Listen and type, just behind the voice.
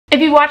If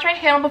you watched my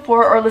channel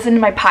before or listened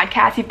to my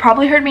podcast, you've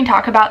probably heard me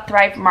talk about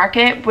Thrive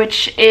Market,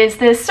 which is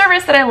this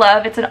service that I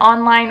love. It's an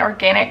online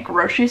organic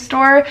grocery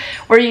store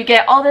where you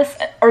get all this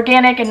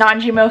organic and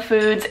non-GMO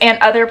foods and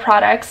other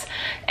products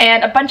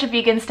and a bunch of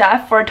vegan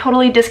stuff for a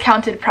totally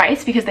discounted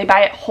price because they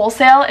buy it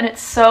wholesale, and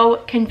it's so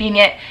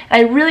convenient.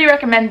 And I really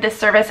recommend this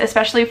service,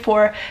 especially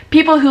for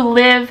people who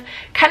live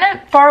kind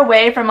of far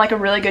away from like a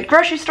really good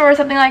grocery store or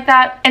something like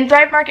that. And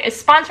Thrive Market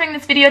is sponsoring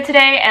this video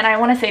today, and I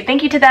want to say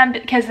thank you to them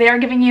because they are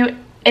giving you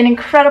an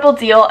incredible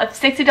deal of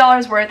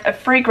 $60 worth of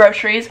free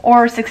groceries,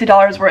 or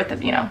 $60 worth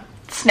of, you know,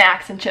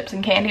 snacks and chips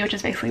and candy, which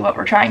is basically what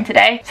we're trying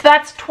today. So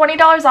that's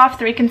 $20 off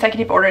 3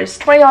 consecutive orders,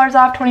 $20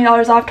 off,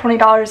 $20 off,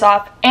 $20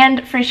 off,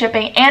 and free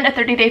shipping and a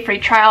 30-day free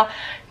trial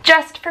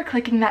just for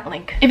clicking that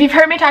link. If you've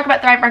heard me talk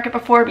about Thrive Market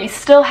before but you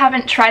still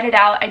haven't tried it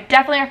out, I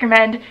definitely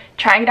recommend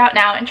trying it out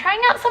now and trying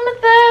out some of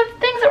the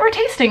things that we're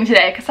tasting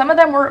today, because some of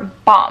them were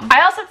bomb.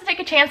 I also have to take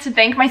a chance to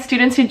thank my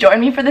students who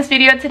joined me for this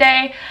video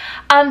today.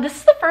 This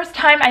is the first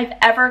time I've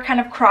ever kind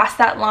of crossed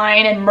that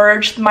line and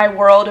merged my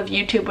world of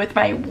YouTube with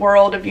my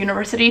world of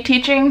university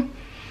teaching.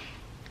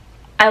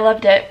 I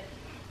loved it.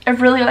 I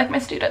really like my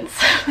students.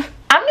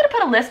 I'm going to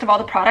put a list of all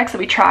the products that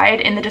we tried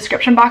in the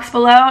description box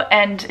below,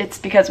 and it's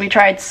because we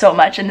tried so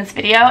much in this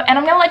video, and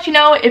I'm going to let you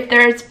know if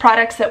there's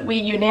products that we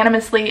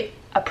unanimously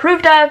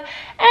approved of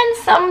and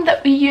some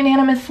that we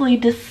unanimously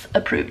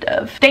disapproved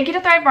of. Thank you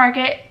to Thrive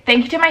Market,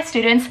 thank you to my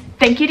students,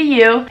 thank you to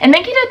you, and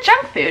thank you to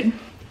junk food,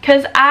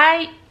 because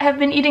I have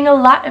been eating a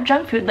lot of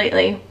junk food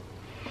lately.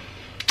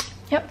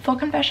 Yep, full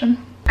confession.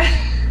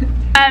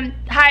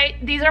 Hi,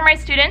 these are my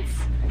students.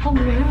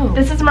 Hello.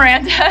 This is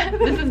Miranda,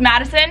 this is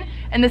Madison,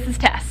 and this is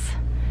Tess.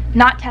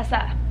 Not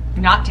Tessa.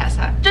 Not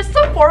Tessa. Just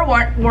some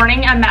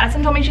forewarning,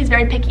 Madison told me she's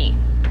very picky.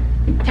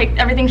 Take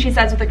everything she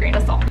says with a grain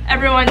of salt.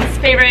 Everyone's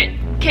favorite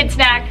kid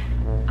snack.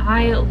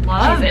 I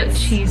love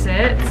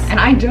Cheez-Its. And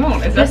I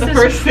don't. Is that the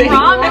first thing?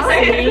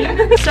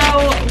 So,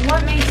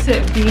 what makes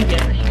it vegan,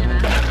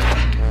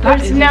 Hannah?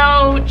 There's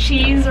no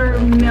cheese or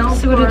milk.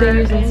 So what do they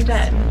use eggs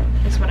instead?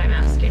 Is what I'm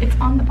asking. It's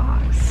on the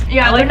box.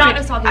 Yeah, I like they're not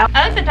as salty.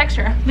 I like the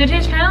texture. They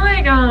taste kind of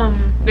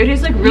like They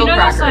taste like real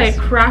crackers. Those,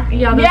 like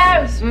yeah, those,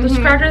 yes. Those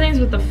cracker things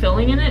with the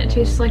filling in it. It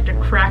tastes like the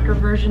cracker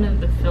version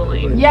of the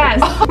filling. Yes.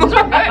 Those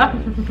are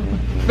good.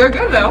 They're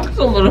good though. It's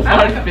a little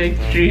fun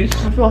baked cheese.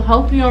 I feel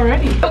healthy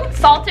already.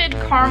 Salted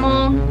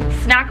caramel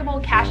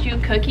snackable cashew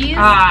cookies.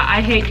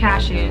 I hate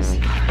cashews.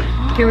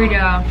 Here we go.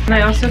 And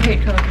I also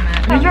hate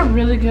coconut. These are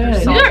really good.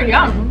 These are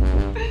yum.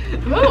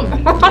 Ooh.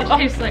 It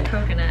tastes like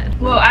coconut.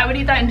 Well, I would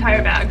eat that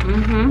entire bag.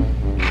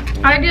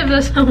 I give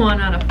this a 1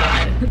 out of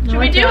 5. Should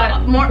we do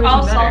more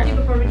all salty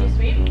before we do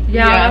sweet?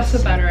 Yeah, Yes.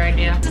 that's a better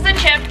idea. This is a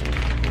chip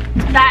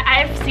that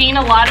I've seen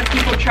a lot of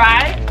people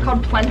try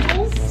called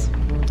Plentils.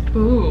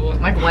 Ooh.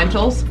 Like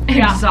lentils.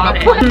 Yeah.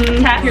 Exotic.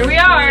 Tess, Here we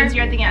are. since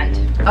you're at the end.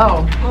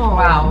 Oh,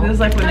 wow. This is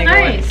like when they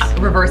nice. go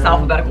in reverse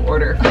alphabetical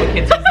order for the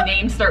kids whose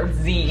names start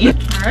with Z.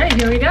 Alright,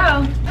 here we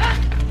go.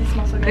 They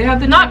smell so good. They have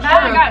the Not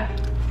bad. Oh my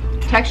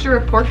god. texture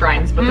of pork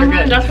rinds, but they're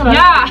good. That's what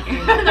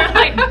They're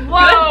like,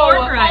 whoa.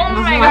 Pork rinds.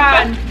 Oh my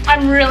god.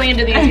 I'm really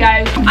into these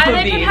guys.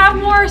 They could have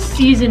more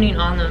seasoning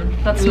on them.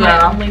 That's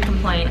my only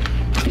complaint.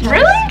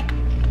 Really?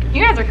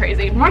 You guys are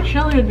crazy. More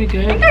chili would be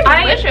good. They're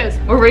delicious.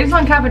 We're raised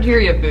on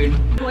cafeteria food.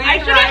 I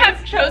shouldn't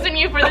have chosen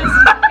you for this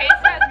taste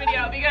test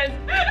video because,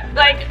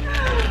 like,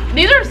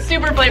 these are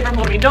super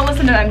flavorful to me. Don't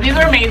listen to them. These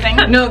are amazing.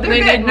 No, they're They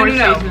good. need more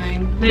No.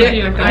 seasoning. They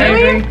do. I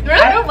agree. Really?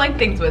 I don't like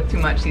things with too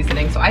much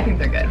seasoning, so I think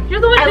they're good.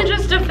 You're the one that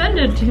just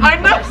defended too much. I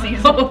love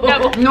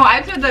seasoning. No,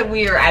 I said that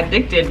we are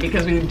addicted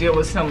because we deal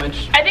with so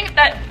much. I think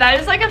that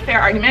is like a fair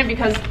argument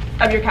because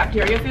of your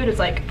cafeteria food. It's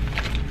like,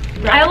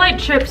 I like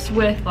chips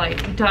with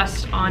like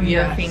dust on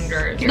your Yes.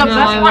 fingers. The best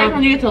part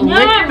when you get to lick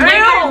your fingers.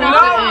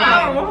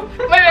 no.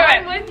 Wait.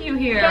 I'm with you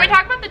here. Can we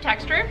talk about the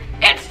texture?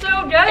 It's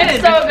so good.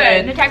 It's so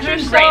good. The texture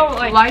is great. so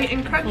like Light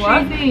and crunchy.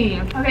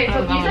 fluffy. Okay,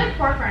 so you said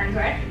pork rinds,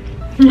 right?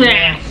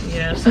 Yes.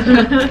 Is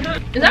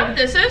that what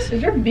this is?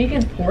 Is there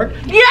vegan pork?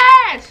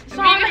 Yes!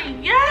 Sorry,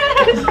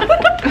 yes!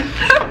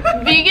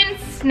 Vegan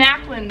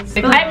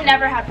Snacklins. I've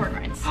never had pork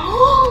rinds.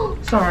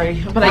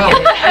 Sorry, but I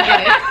get it. I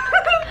get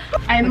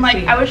it. I'm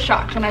like, I was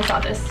shocked when I saw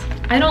this.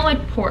 I don't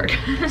like pork,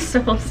 so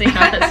we'll see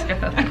how this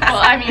goes. Well,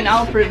 I mean,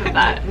 I'll approve of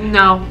that.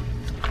 No.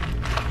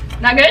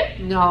 Not good?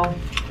 No.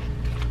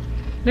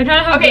 They kind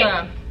of have Okay,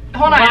 the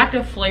hold on. lack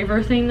of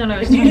flavor thing that I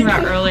was talking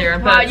about earlier,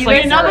 Wow, but it's you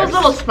like You know those worse.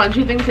 little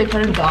spongy things they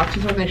put in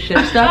boxes when they ship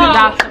stuff? Oh,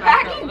 That's what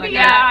I felt like.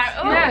 Yeah.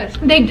 Oh. Yes.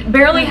 They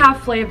barely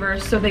have flavor,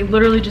 so they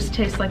literally just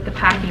taste like the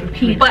packing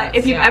peanuts. But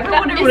if you ever That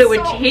wondered is what it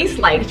would so- taste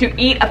like to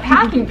eat a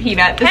packing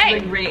peanut, this Hey,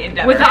 is a great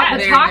endeavor. without the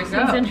There you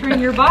toxins go. entering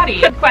your body.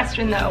 Good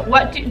question though.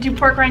 What do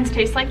pork rinds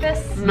taste like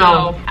this?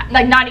 No.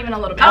 Like not even a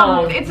little bit.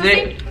 Oh, it's the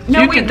same.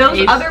 No, you wait, can those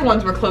taste- other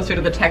ones were closer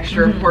to the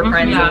texture of pork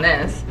rinds Yeah. than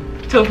this.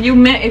 So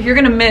if you're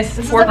gonna miss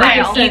pork the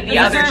rinds, fail. eat the This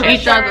other is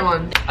chips. Each other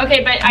one.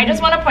 Okay, but I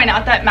just want to point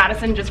out that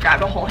Madison just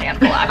grabbed a whole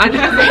handful after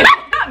this.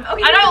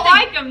 I don't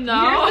like them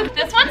though.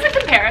 This one's a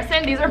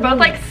comparison. These are both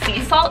like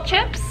sea salt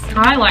chips.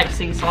 I like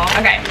sea salt.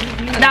 Okay,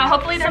 now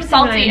hopefully they're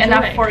Something salty I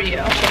enough enjoy. for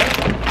you.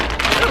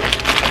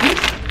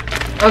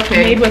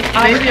 Okay. Made with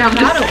maybe I'm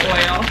just. avocado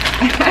oil.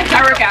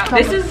 I work out.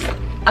 This is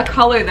a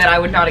color that I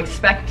would not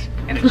expect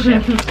in a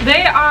chip.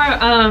 They are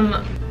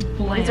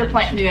bland. These are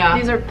plain. Yeah.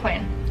 These are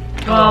plain.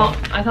 Well,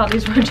 I thought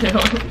these were too.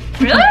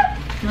 Really?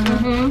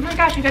 Oh my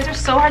gosh, you guys are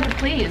so hard to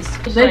please.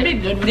 They'd be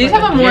good. With These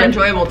like have a more dip.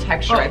 enjoyable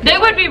texture. I They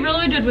feel. would be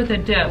really good with a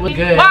dip.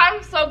 Good. Wow,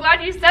 I'm so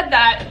glad you said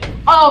that.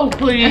 Oh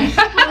please.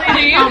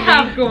 Do you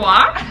have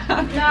guac?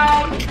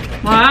 No.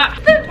 What?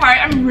 The part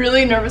I'm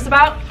really nervous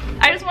about,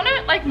 I just want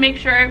to like make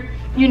sure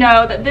you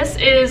know that this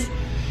is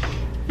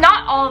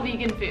not all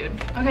vegan food.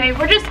 Okay,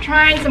 we're just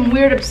trying some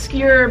weird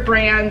obscure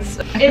brands.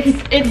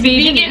 It's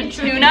vegan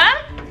tuna.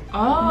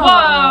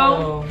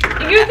 Oh.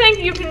 Whoa. You think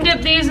you can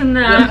dip these in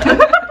that?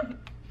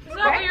 Is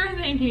that what you're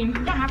thinking? You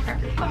don't have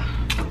to.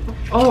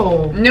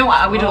 Oh.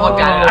 No, we don't look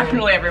at it.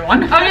 Actually,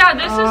 everyone. Oh yeah,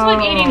 this is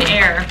like eating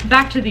air.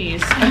 Back to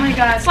these. Oh my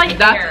god, It's like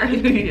air.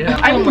 Yeah.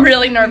 I'm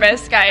really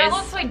nervous, guys. That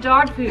looks like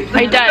dog food.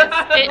 It does.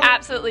 It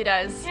absolutely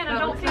does. Hannah,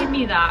 don't feed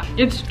me that.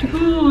 It's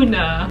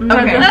tuna.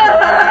 Okay.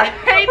 I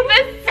hate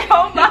this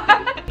so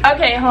much.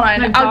 Okay, hold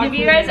on. I'll give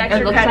you guys It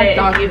extra looks like credit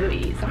dog if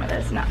you eat some of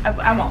this. No,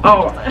 I won't.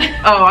 Oh.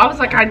 Oh, I was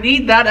like, I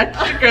need that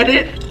extra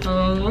credit.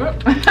 Oh. Oh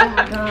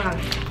my god.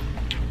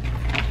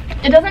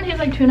 It doesn't taste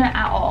like tuna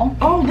at all.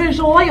 Oh, there's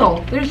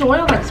oil. There's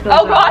oil that spills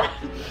Oh out.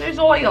 god. There's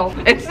oil.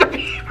 It's the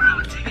beef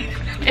protein.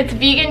 It's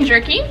vegan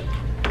jerky,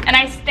 and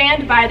I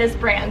stand by this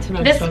brand.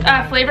 Smells This so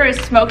bad. flavor is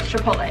smoked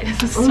chipotle.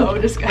 This is so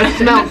It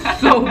disgusting. smells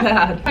so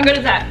bad. How good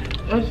is that?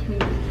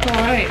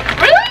 Alright.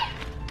 Really?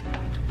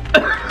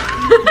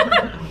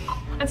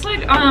 It's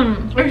like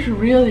It's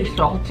really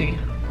salty.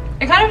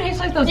 It kind of tastes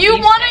like those. You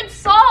beef wanted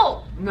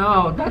salt.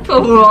 No, that's a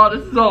lot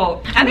of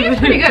salt. I think it's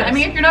pretty good. I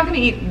mean, if you're not gonna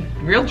eat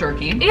real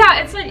jerky, yeah,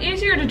 it's like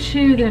easier to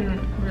chew than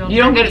real.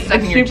 you don't get it jerky. stuck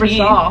in It's your super teeth.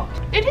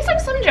 soft. It tastes like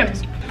Slim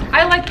Jims.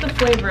 I like the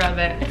flavor of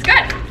it. It's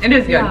good. It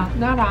is good. Yeah.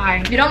 Not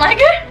I. You don't like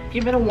it?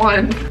 Give it a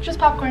 1. Just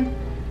popcorn.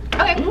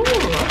 Okay. Ooh,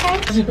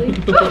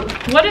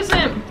 okay. What is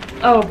it?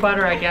 Oh,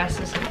 butter, I guess,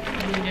 is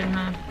vegan,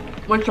 huh?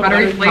 What's your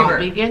Buttery buttery flavor.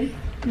 flavor? Vegan?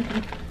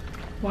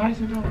 Why is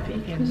it not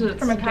vegan? Because it's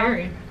From a cow.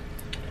 dairy.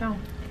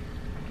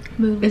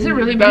 Is it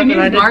really bad You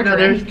that I use didn't know margarine.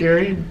 there's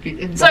dairy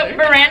in So butter?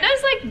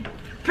 Miranda's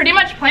like pretty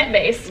much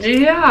plant-based.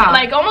 Yeah.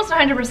 Like almost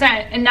 100%,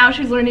 and now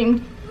she's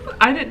learning.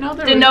 I didn't know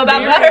there Didn't was know about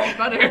dairy in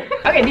butter.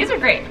 Okay, these are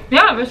great.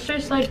 Yeah, it's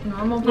just like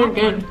normal They're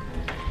popcorn. good.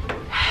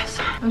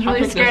 I was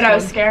really pick scared this I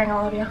was one. scaring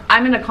all of you.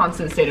 I'm in a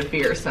constant state of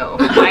fear, so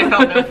I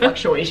felt no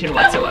fluctuation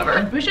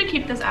whatsoever. We should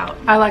keep this out.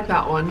 I like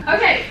that one.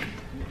 Okay.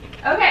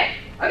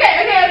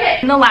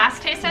 In the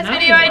last taste test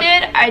video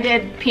I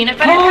did peanut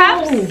butter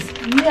cups.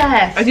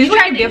 Yes. Are these You what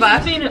tried you give these?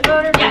 us? Peanut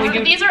butter. Yes, we but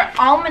give- these are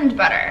almond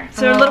butter,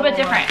 so they're a little bit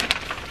different.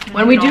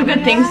 When we do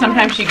good things,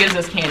 sometimes she gives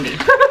us candy.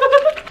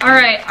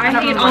 Alright, I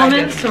don't hate know what I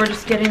almonds, did. so we're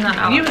just getting that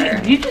out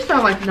there. You just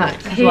sound like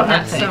nuts. I is hate what I'm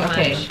nuts saying.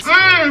 so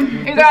much.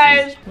 Okay. You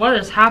guys, What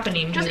is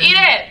happening just here? eat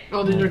it.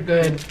 Oh, these are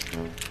good.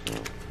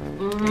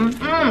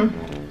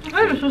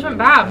 Oh, this wasn't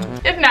bad.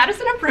 If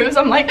Madison approves,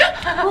 I'm like,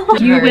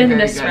 You Very, win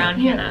very this good.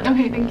 round, yeah. Hannah.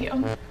 Okay, thank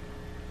you.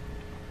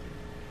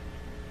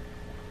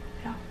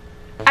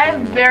 I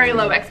have very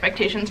low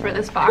expectations for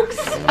this box.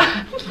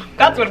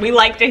 That's what we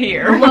like to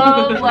hear.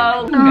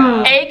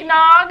 low.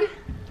 Eggnog,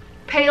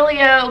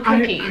 paleo I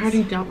cookies.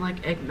 already don't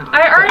like eggnog. I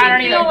I don't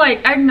already feel either.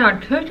 like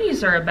eggnog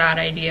cookies are a bad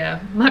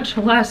idea, much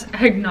less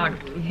eggnog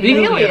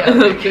paleo.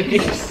 Paleo.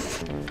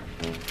 cookies.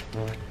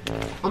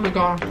 Oh my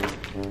god.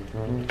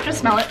 Just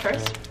smell it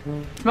first.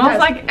 Smells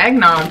like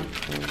eggnog.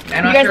 I'm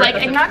You not guys sure like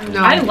if it's- eggnog?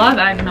 No. I love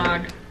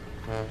eggnog.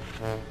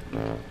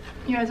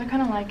 You guys are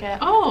kind of like it.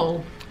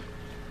 Oh.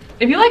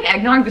 If you like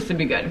eggnog, this would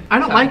be good. I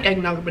don't So. like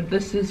eggnog, but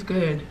this is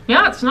good.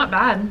 Yeah, it's not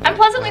bad. I'm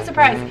pleasantly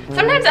surprised.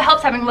 Sometimes it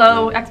helps having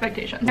low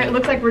expectations. It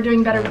looks like we're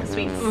doing better with the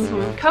sweets.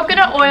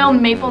 Coconut oil,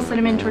 maple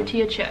cinnamon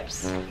tortilla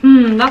chips.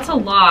 That's a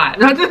lot.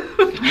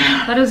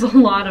 That is a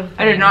lot of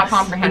I did not things.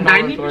 comprehend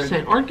all those words.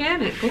 90%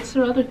 organic. What's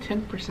the other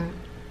 10%?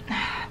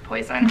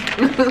 Poison.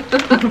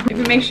 If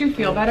it makes you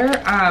feel better,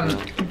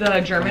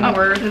 the German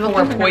word it looks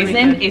for like poison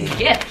everything. is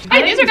gift.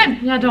 Hey, these are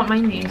good. Yeah, don't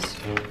mind these.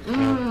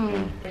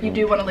 You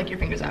do want to lick your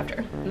fingers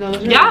after. No,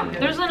 those are Yeah, really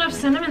good. there's enough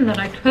cinnamon that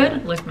I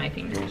could lick my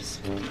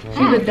fingers.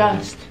 See the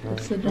dust.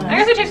 It's the dust. I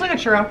guess it tastes like a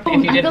churro, if you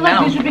I feel didn't like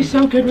know. these would be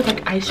so good with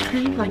like ice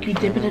cream. Like you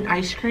dip it in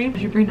ice cream.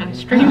 Did you bring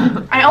ice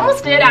cream? I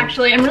almost did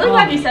actually. I'm really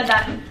glad you said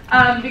that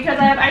because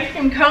I have ice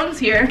cream cones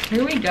here.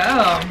 Here we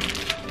go.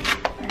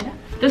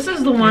 This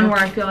is the one where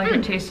I feel like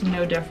it tastes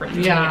no different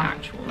than the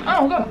actual one.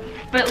 Oh, go.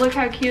 But look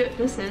how cute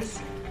this is.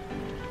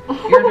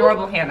 You're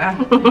adorable, Hannah.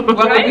 What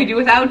would we do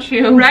without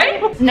you?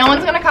 Right? No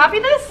one's gonna copy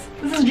this?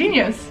 This is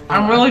genius.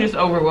 I'm really just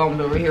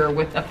overwhelmed over here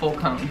with a full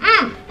cone. You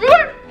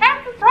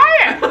have to try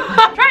it.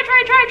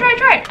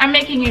 try. I'm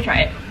making you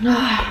try it.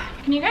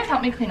 Can you guys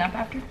help me clean up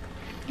after?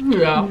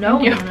 Yeah. No,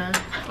 Yeah. Hannah.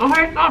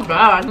 Okay, not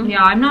bad.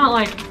 Yeah, I'm not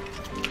like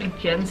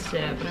against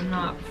it, but I'm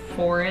not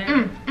for it.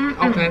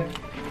 Okay.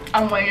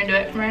 I'm waiting to do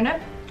it, Miranda.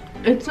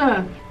 It's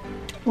a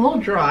little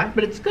dry,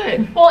 but it's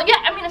good. Well, yeah,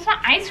 I mean, it's not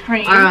ice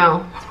cream.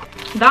 Wow.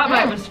 That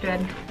bite was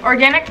good.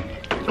 Organic.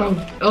 Oh.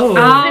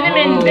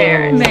 Cinnamon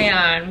bears.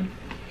 Man,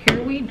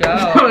 here we you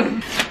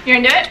go. You're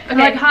into it? Okay.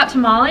 Like hot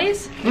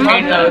tamales?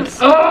 I hate those.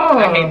 Oh.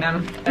 I hate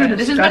them.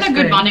 This has been a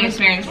good bonding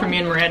experience for me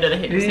and Miranda to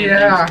hate the same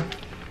things.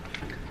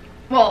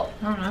 Well,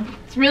 I don't know.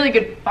 it's a really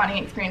good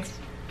bonding experience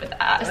with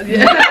us.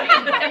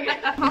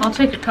 I'll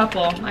take a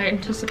couple. I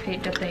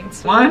anticipate good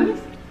things. 1,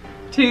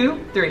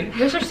 2, 3.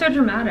 Those are so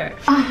dramatic.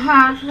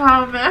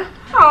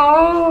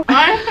 Oh,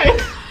 I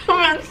hate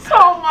them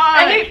so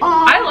much.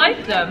 I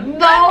like them.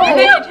 No. I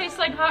think it tastes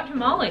like hot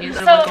tamales.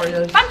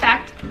 So, fun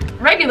fact,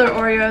 regular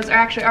Oreos are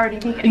actually already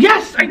vegan.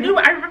 Yes, I knew.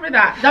 I remember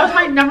that. That was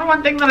my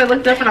 #1 thing that I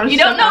looked up when I was. You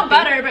don't know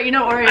butter, but you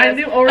know Oreos. I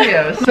knew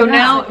Oreos. So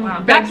now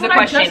begs That's the what I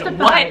question,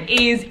 justified. what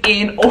is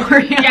in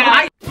Oreo?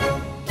 Yeah.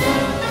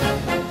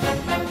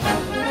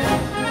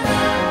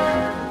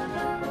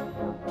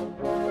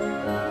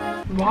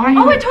 Why?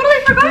 Oh, I totally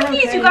forgot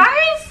these, Okay. you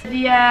guys.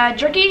 The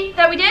jerky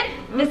that we did.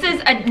 This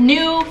is a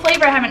new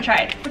flavor I haven't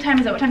tried. What time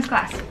is it? What time's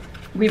class?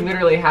 We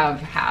literally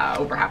have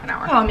over half an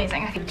hour. Oh,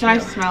 amazing. Can I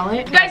smell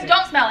it? You guys,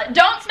 don't smell it.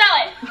 Don't smell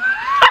it.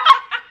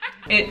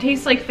 It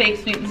tastes like fake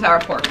sweet and sour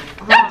pork. That's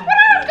what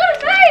I was gonna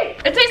say.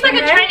 It tastes like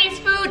a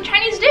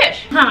Chinese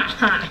dish.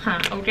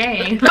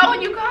 Okay. Oh,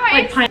 you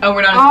guys. Oh,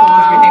 we're not as cool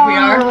as we think we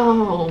are.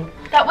 Oh.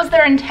 That was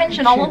their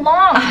intention all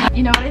along.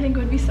 You know what I think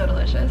would be so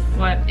delicious?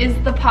 What? Is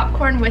the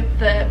popcorn with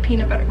the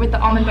peanut butter, with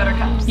the almond butter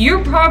cups. You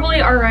probably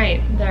are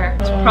right there.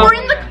 Or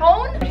in the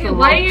cone?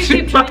 Why do you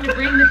keep trying to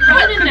bring the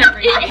cone in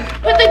everything?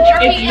 Put the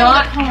jerky It's in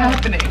not the cone.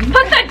 happening.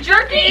 Put the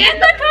jerky in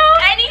the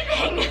cone?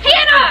 Anything.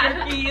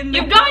 Hannah!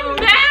 You've gotten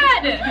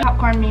mad!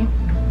 Popcorn me.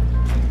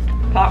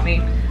 Pop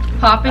me.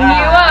 Popping you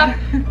up.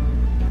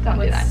 Don't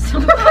do that.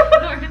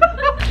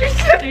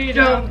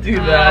 Don't do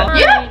that.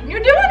 Yeah,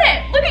 you're doing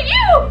it. Look at you.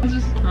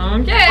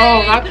 Okay.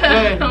 Oh, that's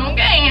good.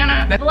 Okay,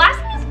 Hannah. The last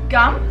thing is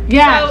gum.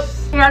 Yes.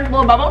 So, you want a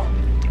little bubble?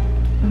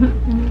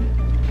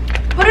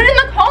 Put it in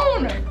the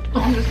cone.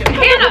 I'm just kidding.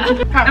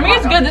 Hannah. I mean,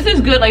 it's good. This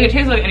is good. Like, it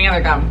tastes like any other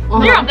gum.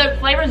 Yeah, the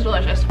flavor is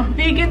delicious.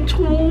 Vegan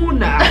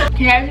tuna. Can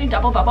you guys do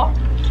double bubble?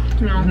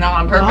 Not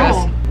on purpose.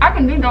 No. I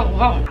can do double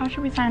bubble. How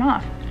should we sign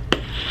off?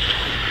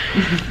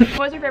 What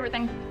was your favorite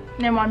thing?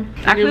 Name one.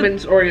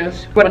 Newman's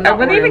Oreos. What Not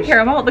do you even Oreos. care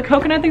about? The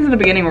coconut things in the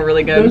beginning were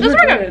really good. Those were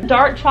good.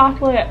 Dark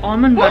chocolate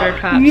almond butter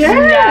cups.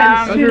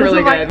 Yes. Those were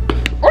really good.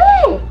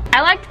 Oh,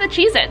 I liked the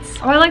Cheez-Its.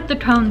 Oh, I like the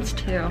cones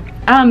too.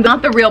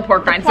 Not the real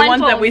pork rinds. The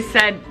ones that Plentils. we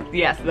said,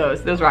 yes,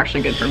 those were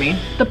actually good for me.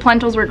 The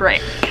Plentils were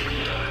great.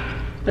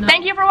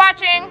 Thank you for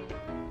watching.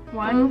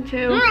 1,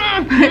 2.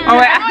 Oh,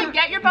 Everyone,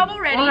 get your bubble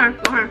ready.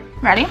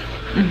 Ready?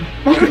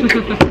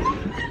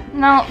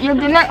 No, you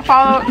didn't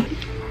follow.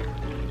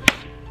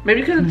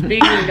 Maybe because it's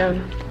vegan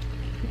again.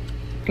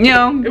 You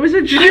know, It was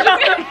a joke.